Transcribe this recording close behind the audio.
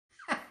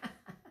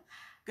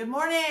Good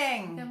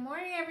morning. Good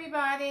morning,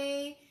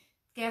 everybody.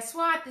 Guess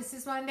what? This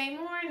is Monday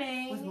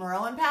morning. With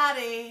Merle and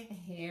Patti.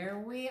 Here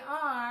we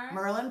are.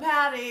 Merle and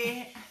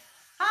Patti.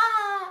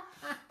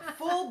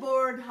 Full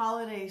board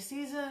holiday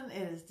season.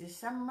 It is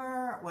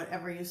December.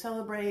 Whatever you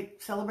celebrate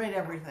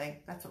everything.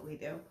 That's what we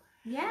do.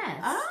 Yes.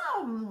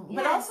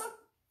 But also,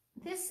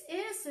 this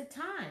is the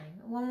time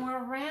when we're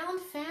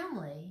around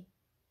family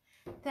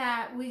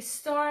that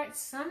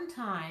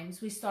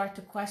sometimes we start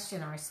to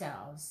question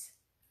ourselves.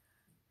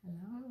 Hello,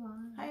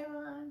 everyone. Hi,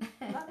 everyone.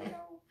 Love you.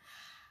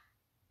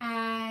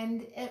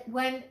 And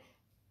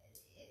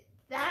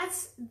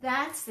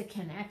that's the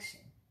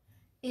connection.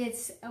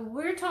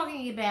 We're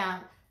talking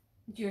about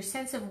your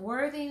sense of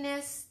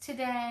worthiness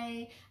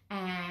today,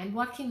 and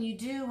what can you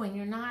do when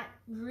you're not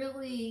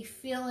really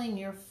feeling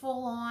you're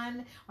full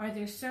on. Are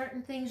there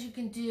certain things you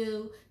can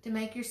do to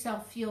make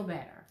yourself feel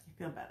better?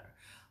 Feel better.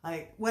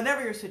 Like,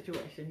 whatever your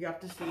situation, you have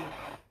to see,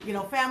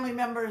 family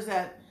members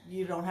that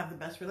you don't have the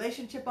best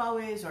relationship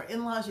always, or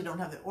in-laws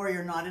or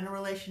you're not in a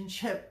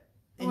relationship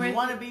and you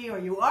want to be, or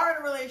you are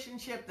in a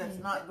relationship that's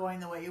not going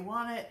the way you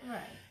want it.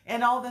 Right.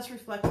 And all this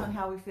reflects on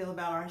how we feel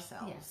about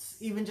ourselves. Yes.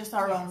 Even just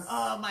our own,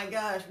 oh my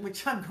gosh,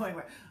 which I'm going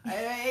where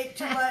I ate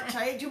too much.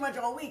 I ate too much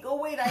all week. Oh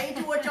wait, I ate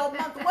too much all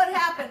month. What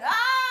happened?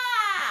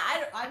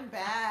 I'm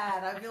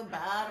bad. I feel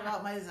bad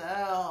about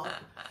myself.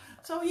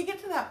 So you get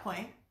to that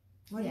point.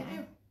 What do you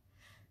do?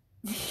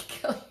 You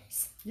kill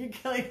yourself. You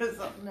kill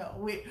yourself. No,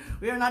 we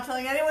are not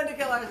telling anyone to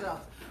kill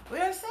ourselves. We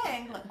are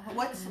saying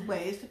what's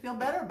ways to feel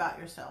better about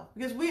yourself.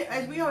 Because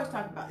as we always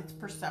talk about, it's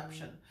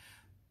perception.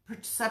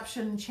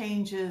 Perception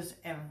changes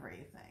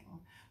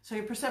everything. So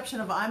your perception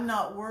of I'm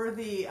not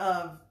worthy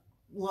of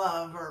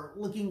love, or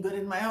looking good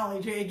in my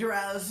holiday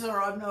dress,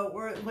 or I'm not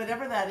worthy,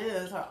 whatever that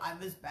is, or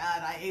I'm as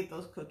bad, I ate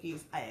those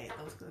cookies. It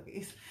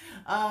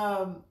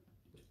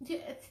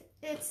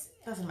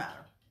doesn't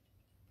matter.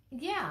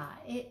 Yeah,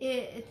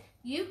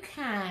 you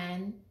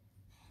can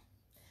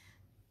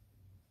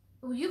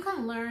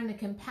learn the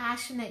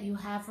compassion that you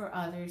have for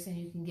others, and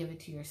you can give it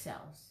to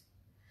yourselves.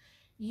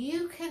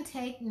 You can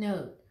take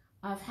note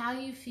of how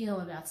you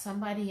feel about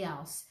somebody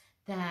else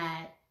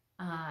that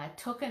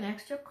took an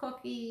extra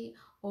cookie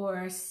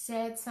or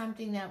said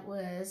something that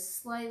was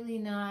slightly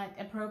not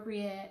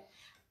appropriate.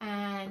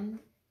 And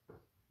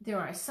there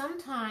are some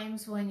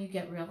times when you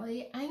get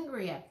really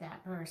angry at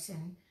that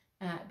person,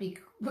 but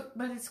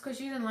it's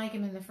because you didn't like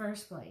him in the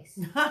first place.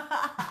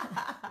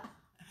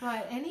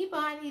 But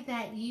anybody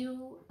that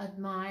you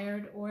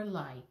admired or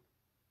liked,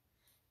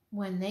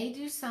 when they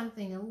do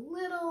something a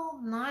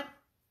little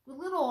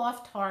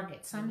off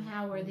target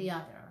somehow or the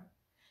other,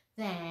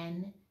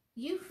 then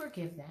you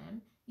forgive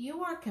them.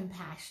 You are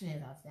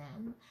compassionate of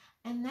them,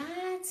 and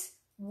that's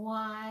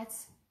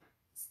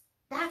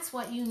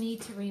what you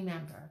need to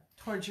remember.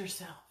 Towards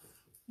yourself.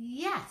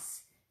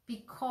 Yes,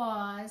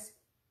 because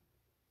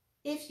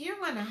if you're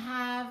going to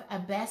have a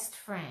best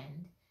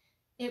friend,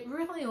 it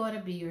really ought to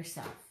be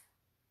yourself.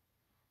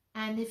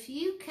 And if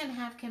you can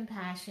have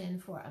compassion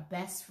for a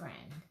best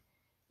friend,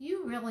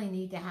 you really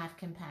need to have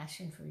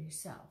compassion for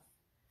yourself.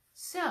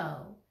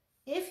 So,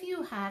 if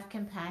you have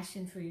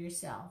compassion for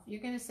yourself, you're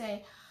going to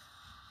say,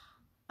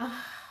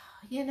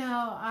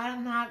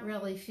 I'm not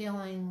really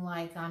feeling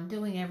like I'm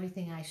doing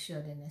everything I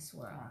should in this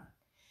world.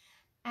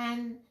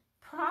 And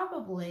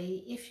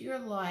probably, if you're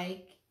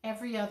like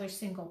every other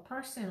single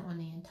person on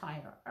the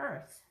entire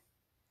earth,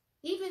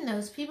 even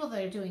those people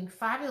that are doing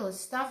fabulous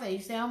stuff that you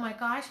say, oh my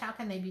gosh, how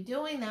can they be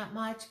doing that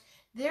much?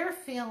 They're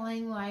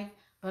feeling like,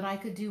 but I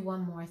could do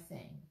one more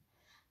thing.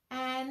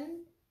 And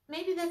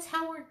maybe that's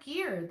how we're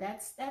geared.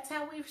 That's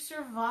how we've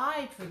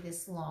survived for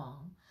this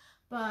long.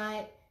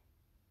 But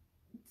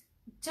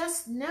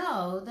just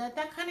know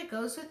that kind of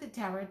goes with the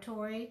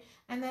territory,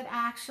 and that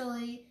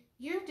actually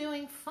you're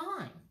doing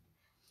fine.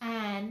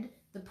 And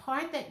the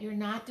part that you're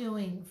not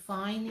doing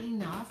fine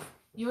enough,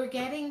 you're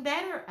getting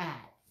better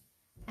at.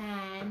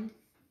 And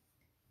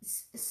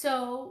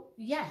so,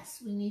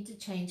 yes, we need to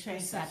change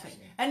perception.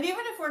 And even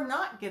if we're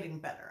not getting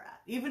better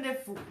at, even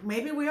if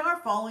maybe we are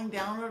falling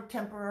down a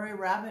temporary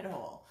rabbit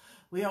hole,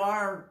 we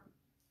are,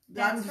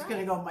 I'm just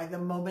going to go by the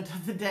moment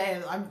of the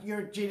day.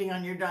 You're cheating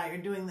on your diet,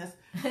 you're doing this.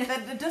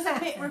 That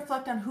doesn't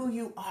reflect on who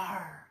you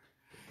are.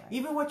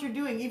 Even what you're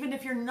doing, even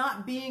if you're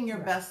not being your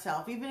best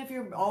self, even if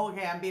you're,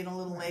 I'm being a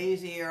little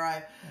lazy, or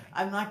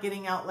I'm not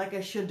getting out like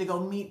I should to go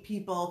meet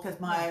people because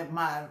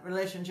my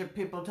relationship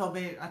people told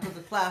me, I took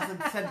a class and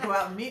said go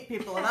out and meet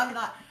people, and I'm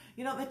not,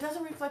 that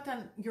doesn't reflect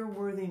on your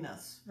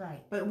worthiness.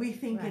 Right. But we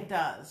think it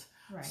does.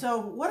 Right. So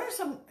what are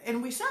some,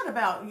 and we said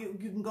about you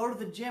can go to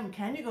the gym.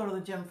 Can you go to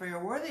the gym for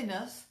your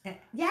worthiness?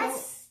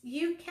 Yes,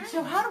 you can.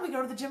 So how do we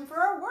go to the gym for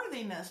our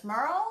worthiness,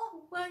 Merle?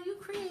 Well, you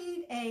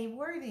create a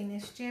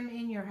worthiness gym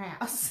in your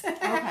house.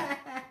 Okay.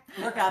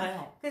 Work out at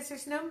home. Because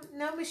there's no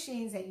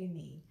machines that you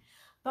need.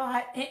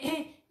 But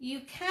you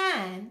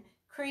can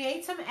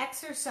create some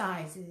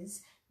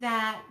exercises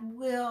that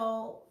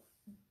will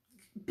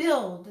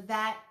build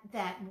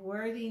that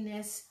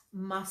worthiness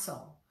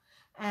muscle.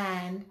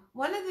 And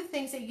one of the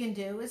things that you can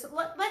do is,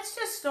 let's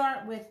just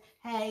start with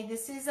hey,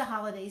 this is a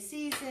holiday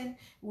season.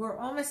 We're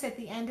almost at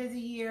the end of the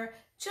year.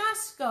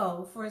 Just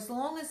go for as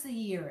long as the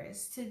year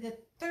is to the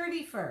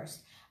 31st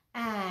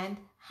and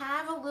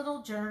have a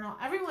little journal.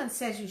 Everyone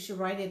says you should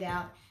write it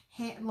out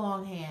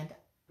longhand.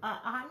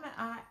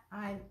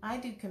 I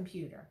do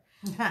computer.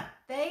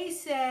 They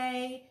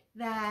say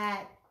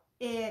that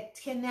it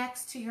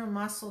connects to your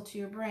muscle, to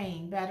your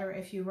brain better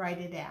if you write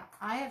it out.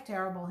 I have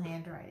terrible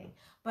handwriting,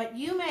 but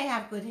you may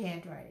have good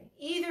handwriting.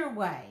 Either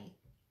way,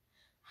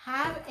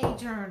 have a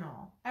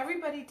journal.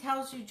 Everybody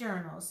tells you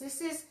journals.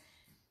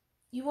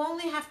 You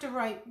only have to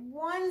write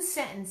one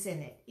sentence in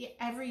it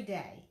every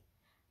day.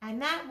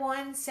 And that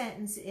one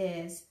sentence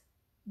is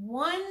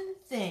one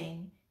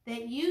thing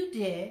that you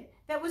did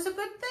that was a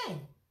good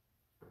thing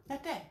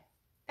that day.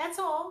 That's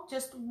all,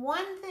 just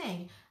one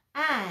thing.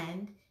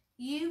 And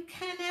you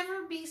can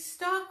never be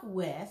stuck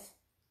with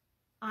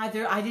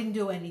either I didn't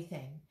do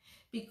anything.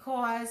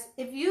 Because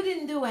if you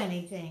didn't do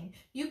anything,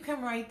 you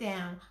can write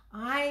down,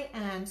 I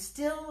am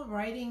still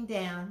writing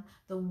down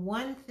the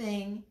one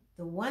thing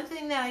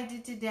that I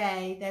did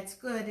today that's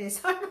good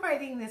is I'm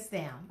writing this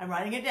down. I'm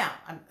writing it down.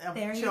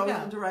 I've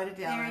chosen to write it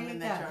down. I'm in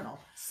that journal.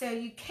 So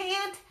you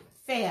can't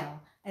fail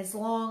as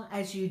long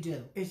as you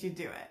do. As you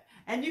do it.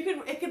 And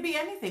it could be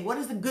anything. What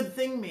does the good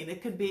thing mean?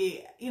 It could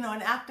be, an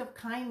act of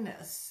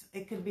kindness.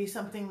 It could be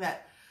something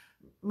that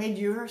made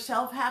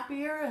yourself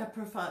happier,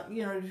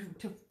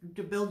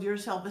 to build your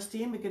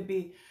self-esteem. It could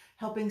be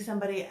helping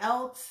somebody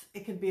else.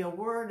 It could be a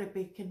word.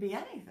 It could be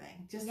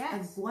anything. Just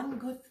as one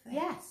good thing.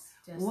 Yes.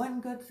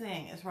 One good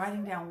thing is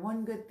writing down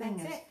one good thing.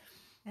 That's it.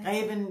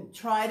 I even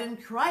tried to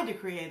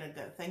create a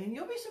good thing. And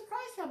you'll be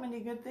surprised how many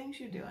good things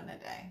you do in a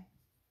day.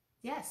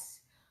 Yes.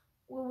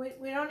 Well,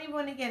 we don't even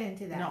want to get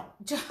into that. No.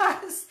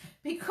 Just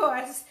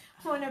because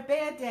on a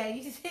bad day,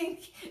 you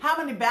think... How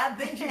many bad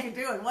things you can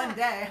do in one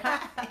day.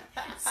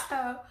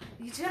 So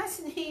you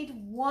just need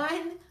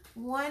one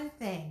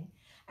thing.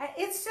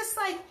 It's just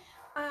like,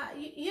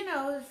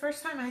 the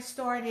first time I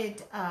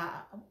started,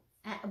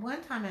 at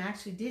one time I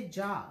actually did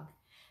jog.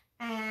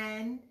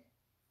 And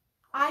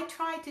I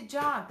tried to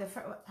jog.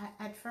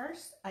 At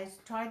first, I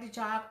tried to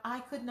jog.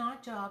 I could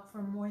not jog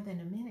for more than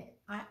a minute.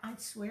 I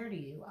swear to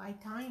you, I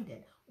timed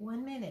it.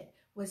 1 minute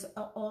was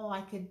all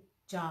I could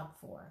jog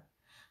for.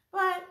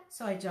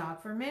 So I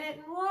jogged for a minute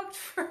and walked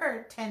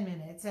for 10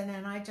 minutes. And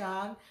then I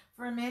jogged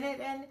for a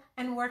minute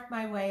and worked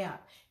my way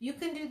up. You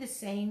can do the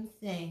same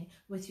thing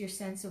with your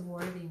sense of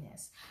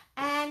worthiness.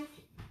 And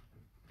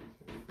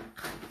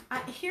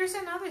here's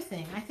another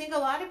thing. I think a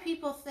lot of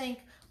people think,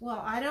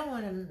 well, I don't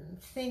want to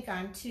think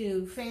I'm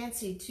too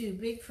fancy, too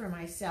big for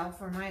myself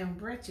or my own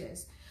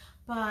britches.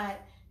 But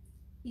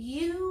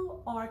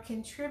you are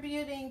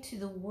contributing to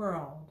the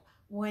world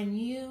when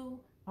you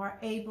are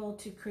able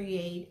to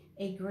create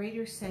a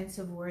greater sense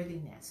of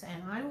worthiness.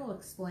 And I will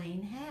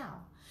explain how.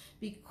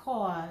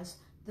 Because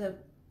the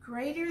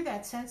greater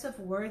that sense of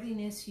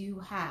worthiness you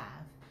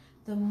have,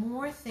 the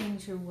more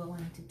things you're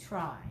willing to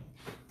try.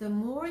 The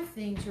more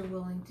things you're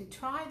willing to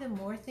try, the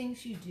more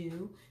things you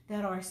do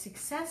that are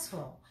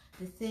successful.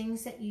 The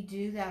things that you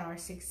do that are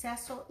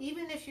successful,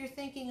 even if you're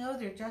thinking, oh,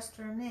 they're just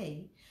for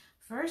me.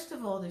 First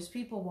of all, there's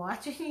people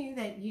watching you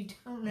that you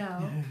don't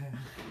know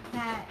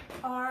that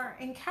are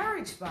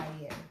encouraged by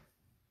you.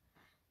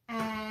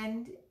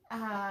 And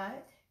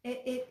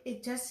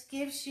it just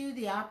gives you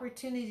the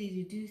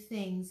opportunity to do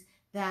things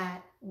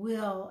that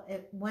will,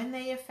 when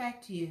they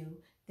affect you,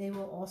 they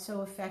will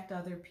also affect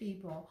other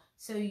people.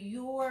 So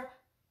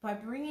by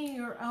bringing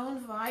your own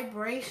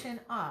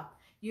vibration up,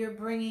 you're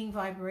bringing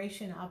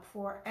vibration up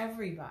for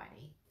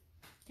everybody.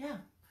 Yeah.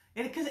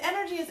 Because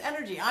energy is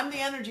energy. I'm the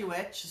energy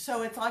witch.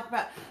 So it's like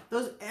about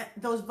those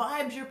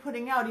vibes you're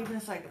putting out, even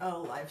it's like,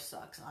 oh, life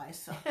sucks. I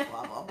suck,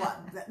 blah, blah, blah.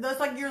 That's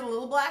like your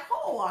little black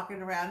hole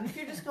walking around. And if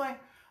you're just going,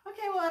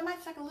 okay, well, I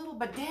might suck a little,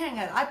 but dang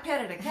it, I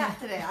petted a cat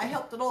today. I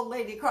helped an old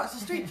lady across the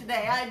street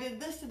today. I did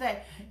this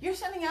today. You're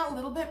sending out a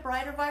little bit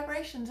brighter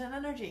vibrations and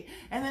energy.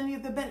 And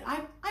then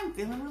I'm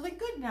feeling really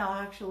good now,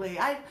 actually.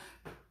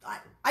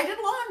 I did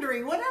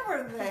laundry,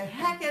 whatever the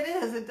heck it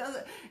is. It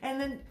doesn't. And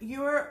then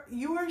you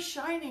are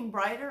shining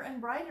brighter and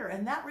brighter,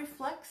 and that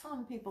reflects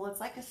on people. It's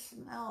like a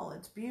smell.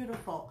 It's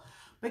beautiful.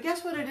 But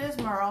guess what it is,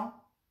 Merle?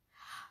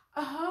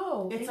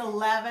 Oh, it's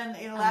 11.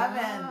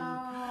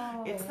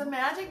 Oh. It's the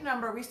magic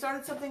number. We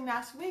started something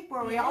last week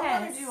where we all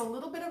want to do a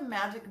little bit of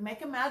magic,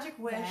 make a magic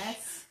wish.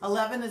 Yes.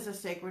 11 is a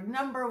sacred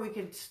number. We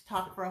could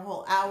talk for a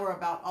whole hour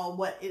about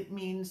what it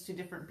means to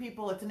different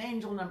people. It's an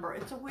angel number.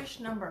 It's a wish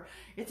number.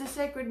 It's a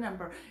sacred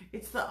number.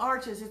 It's the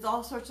arches. It's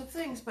all sorts of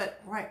things.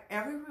 But right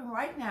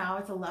now,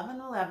 it's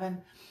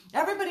 11:11.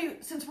 Everybody,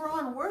 since we're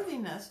on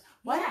worthiness,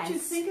 why don't you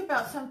think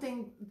about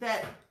something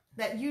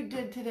that you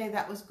did today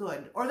that was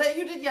good, or that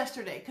you did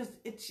yesterday, because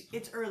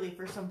it's early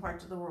for some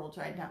parts of the world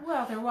right now.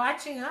 Well, they're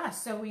watching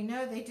us, so we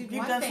know they did You've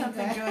one done thing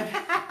something good.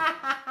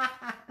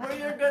 Or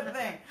your good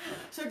thing.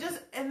 So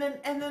and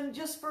then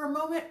just for a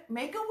moment,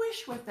 make a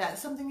wish with that.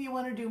 Something you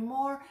want to do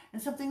more,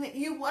 and something that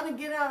you want to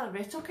get out of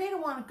it. It's okay to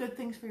want good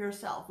things for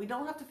yourself. We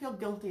don't have to feel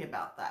guilty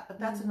about that, but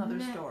that's another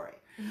story.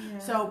 Yeah.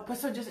 So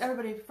just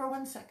everybody, for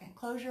 1 second,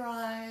 close your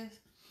eyes.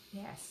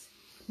 Yes.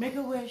 Make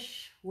a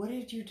wish. What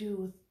did you do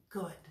with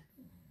good?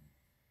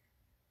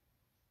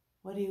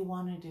 What do you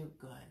want to do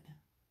good?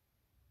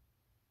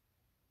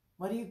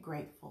 What are you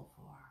grateful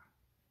for?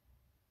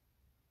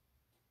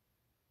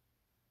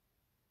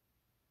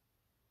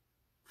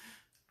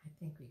 I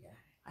think we got it.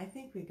 I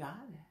think we got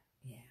it.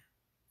 Yeah.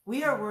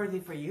 We are worthy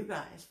for you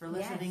guys, for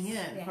listening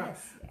in,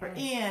 for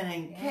Ian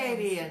and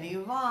Katie and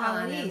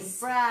Yvonne and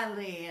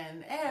Bradley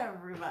and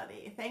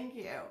everybody. Thank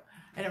you.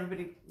 And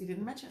everybody we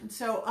didn't mention.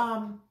 So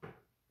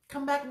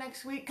come back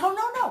next week.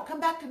 Oh, no. Come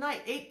back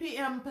tonight, 8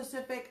 p.m.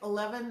 Pacific,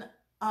 11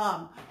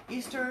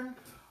 Eastern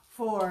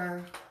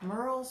for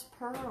Merle's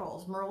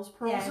Pearls. Merle's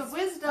Pearls of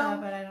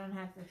Wisdom. But I don't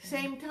have to.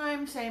 Same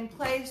time, same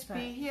place,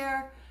 be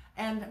here.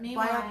 And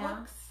buy our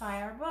books.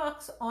 Buy our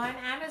books on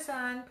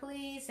Amazon,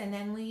 please, and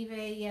then leave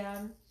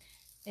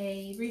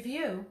a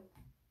review.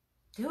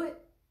 Do it.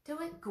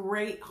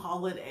 Great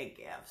holiday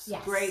gifts.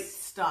 Yes. Great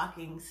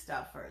stocking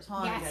stuffers.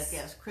 Hanukkah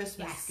gifts.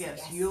 Christmas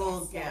gifts.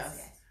 Yule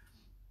gifts.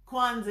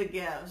 Kwanzaa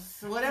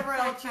gifts. Whatever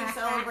else you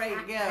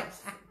celebrate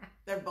gifts.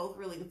 They're both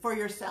really good. For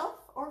yourself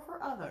or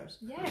for others.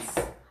 Yes.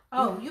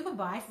 Oh, you can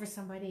buy for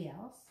somebody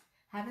else.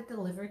 Have it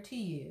delivered to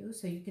you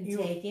so you can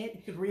take it.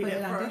 You could read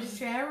it under the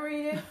chair,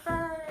 read it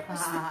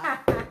first.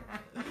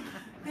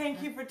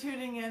 Thank you for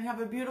tuning in.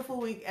 Have a beautiful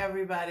week,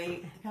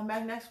 everybody. Come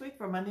back next week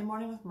for Monday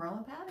Morning with Merle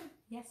and Patti.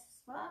 Yes.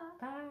 Bye.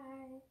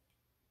 Bye.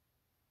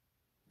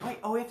 Wait,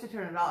 we have to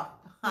turn it off.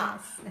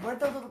 Yes. Where'd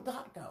the little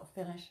dot go?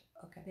 Finish.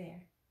 Okay.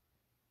 There.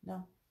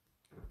 No.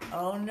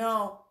 Oh,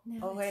 no.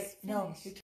 No, Oh, wait. No.